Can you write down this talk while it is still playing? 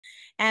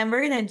And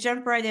we're going to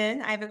jump right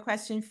in. I have a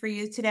question for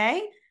you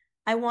today.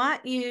 I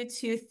want you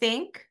to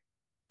think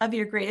of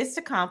your greatest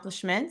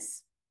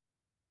accomplishments,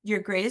 your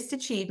greatest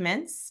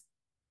achievements,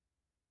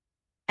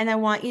 and I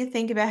want you to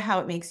think about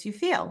how it makes you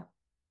feel.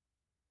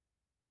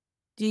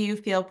 Do you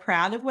feel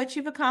proud of what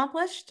you've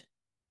accomplished?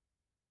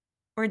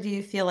 Or do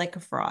you feel like a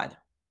fraud?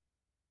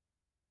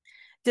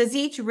 Does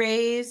each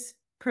raise,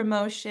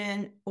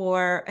 promotion,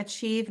 or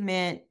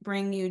achievement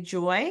bring you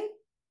joy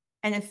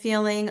and a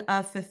feeling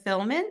of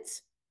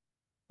fulfillment?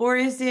 Or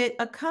is it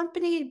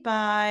accompanied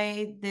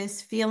by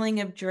this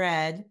feeling of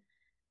dread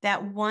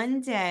that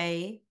one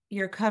day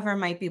your cover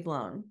might be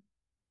blown?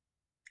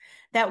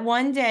 That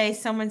one day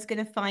someone's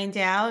going to find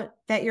out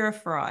that you're a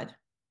fraud.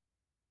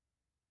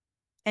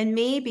 And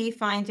maybe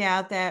find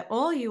out that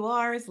all you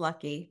are is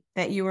lucky,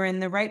 that you were in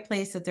the right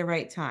place at the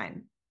right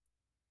time.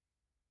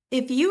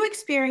 If you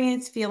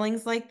experience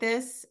feelings like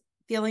this,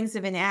 feelings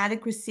of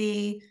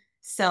inadequacy,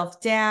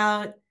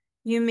 self-doubt,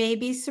 you may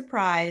be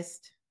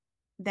surprised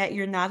that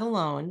you're not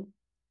alone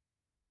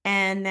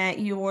and that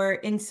you're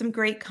in some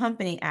great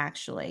company,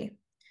 actually.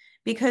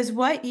 Because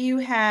what you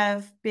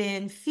have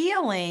been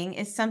feeling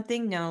is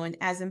something known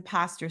as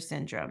imposter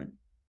syndrome.